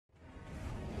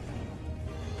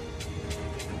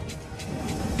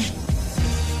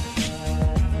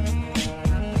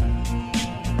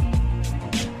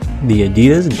The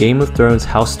Adidas Game of Thrones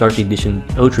House Stark Edition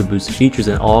Ultraboost features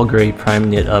an all-gray prime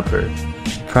knit upper.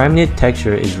 Prime knit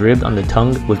texture is ribbed on the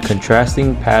tongue with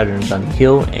contrasting patterns on the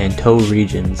heel and toe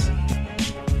regions.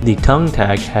 The tongue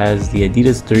tag has the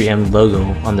Adidas 3M logo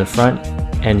on the front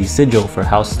and the sigil for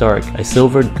House Stark, a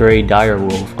silvered gray dire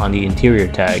wolf, on the interior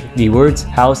tag. The words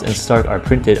House and Stark are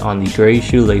printed on the gray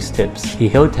shoelace tips. The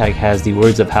heel tag has the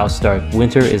words of House Stark,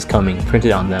 Winter is Coming,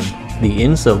 printed on them. The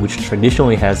insole, which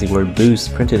traditionally has the word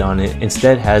Boost printed on it,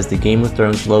 instead has the Game of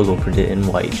Thrones logo printed in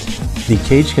white. The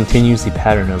cage continues the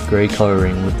pattern of gray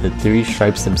coloring, with the 3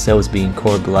 stripes themselves being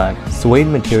core black. Suede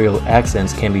material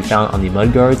accents can be found on the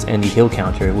mudguards and the heel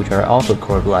counter, which are also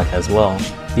core black as well.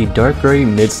 The dark gray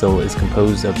midsole is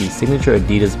composed of the signature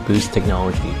Adidas Boost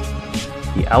technology.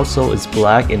 The outsole is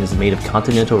black and is made of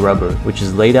continental rubber, which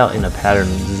is laid out in a pattern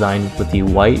designed with the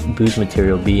white Boost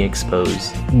material being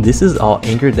exposed. This is all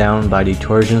anchored down by the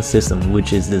torsion system,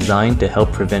 which is designed to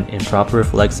help prevent improper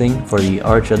flexing for the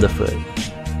arch of the foot.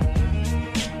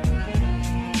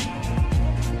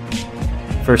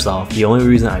 First off, the only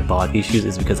reason I bought these shoes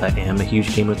is because I am a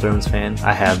huge Game of Thrones fan.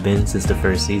 I have been since the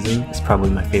first season. It's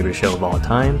probably my favorite show of all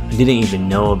time. I didn't even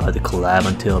know about the collab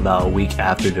until about a week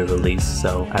after the release,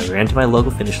 so I ran to my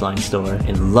local Finish Line store,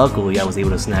 and luckily I was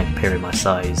able to snag a pair in my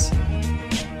size.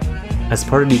 As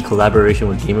part of the collaboration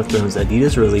with Game of Thrones,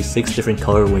 Adidas released 6 different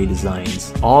colorway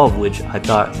designs, all of which I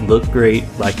thought looked great,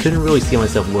 but I couldn't really see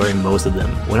myself wearing most of them.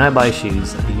 When I buy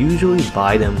shoes, I usually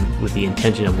buy them with the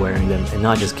intention of wearing them and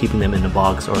not just keeping them in a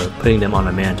box or putting them on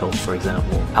a mantle, for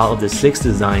example. Out of the 6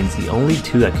 designs, the only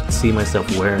 2 I could see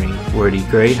myself wearing were the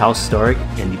gray House Stark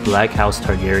and the black House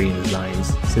Targaryen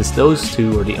designs, since those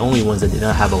 2 were the only ones that did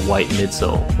not have a white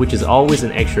midsole, which is always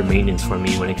an extra maintenance for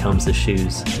me when it comes to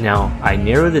shoes. Now, I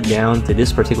narrowed it down to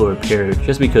this particular pair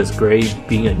just because gray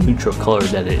being a neutral color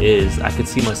that it is, I could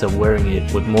see myself wearing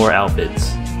it with more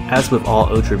outfits. As with all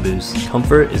Ultraboosts,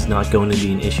 comfort is not going to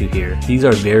be an issue here. These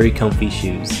are very comfy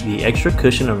shoes. The extra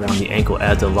cushion around the ankle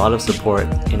adds a lot of support,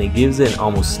 and it gives it an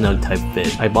almost snug type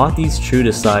fit. I bought these true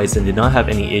to size and did not have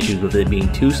any issues with it being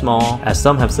too small, as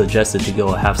some have suggested to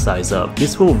go a half size up.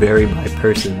 This will vary by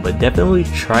person, but definitely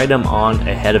try them on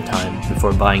ahead of time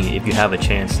before buying it if you have a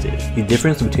chance to. The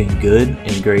difference between good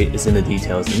and great is in the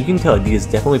details, and you can tell Adidas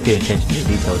definitely paid attention to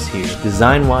the details here.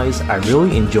 Design wise, I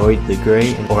really enjoyed the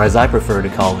gray, or as I prefer to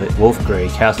call it, wolf gray,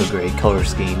 castle gray color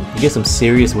scheme. You get some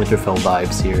serious Winterfell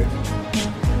vibes here.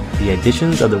 The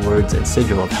additions of the words and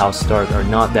sigil of House Stark are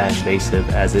not that invasive,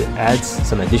 as it adds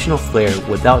some additional flair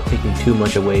without taking too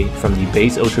much away from the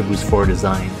base Ultraboost 4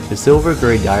 design. The silver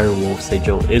gray dire wolf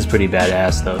sigil is pretty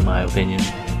badass though, in my opinion.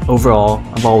 Overall,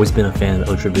 I've always been a fan of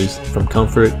the Ultraboost. From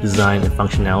comfort, design, and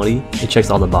functionality, it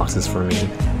checks all the boxes for me.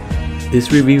 This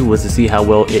review was to see how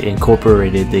well it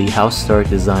incorporated the House Stark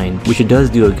design, which it does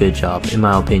do a good job in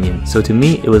my opinion, so to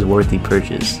me it was worth the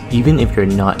purchase. Even if you're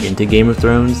not into Game of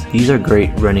Thrones, these are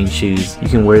great running shoes. You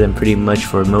can wear them pretty much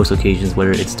for most occasions,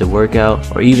 whether it's to work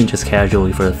out or even just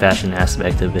casually for the fashion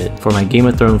aspect of it. For my Game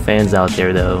of Thrones fans out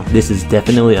there though, this is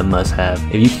definitely a must-have.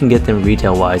 If you can get them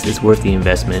retail wise, it's worth the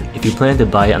investment. If you plan to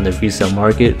buy it on the resale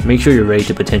market, make sure you're ready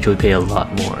to potentially pay a lot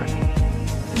more.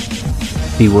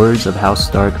 The words of House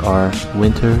Stark are,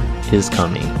 winter is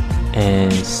coming,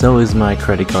 and so is my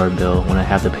credit card bill when I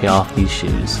have to pay off these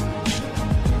shoes.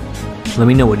 Let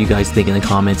me know what you guys think in the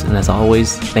comments, and as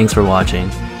always, thanks for watching.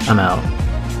 I'm out.